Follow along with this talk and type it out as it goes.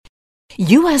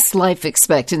U.S. life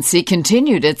expectancy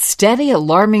continued its steady,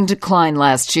 alarming decline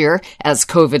last year as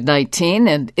COVID-19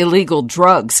 and illegal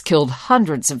drugs killed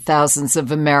hundreds of thousands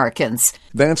of Americans.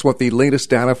 That's what the latest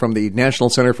data from the National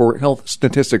Center for Health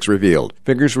Statistics revealed.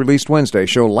 Figures released Wednesday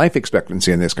show life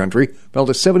expectancy in this country fell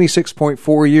to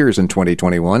 76.4 years in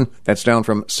 2021. That's down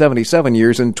from 77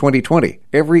 years in 2020.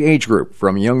 Every age group,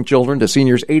 from young children to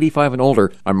seniors 85 and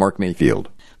older. I'm Mark Mayfield.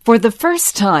 For the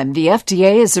first time, the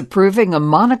FDA is approving a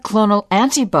monoclonal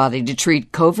antibody to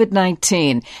treat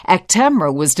COVID-19.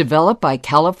 Actemra was developed by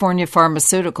California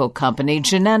pharmaceutical company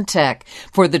Genentech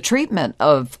for the treatment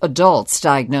of adults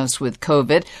diagnosed with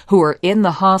COVID who are in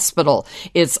the hospital.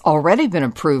 It's already been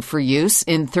approved for use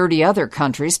in 30 other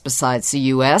countries besides the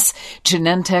U.S.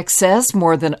 Genentech says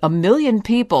more than 1 million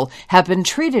people have been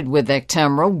treated with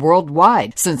Actemra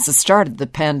worldwide since the start of the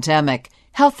pandemic.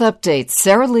 Health updates,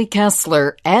 Sarah Lee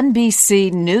Kessler,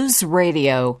 NBC News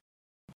Radio.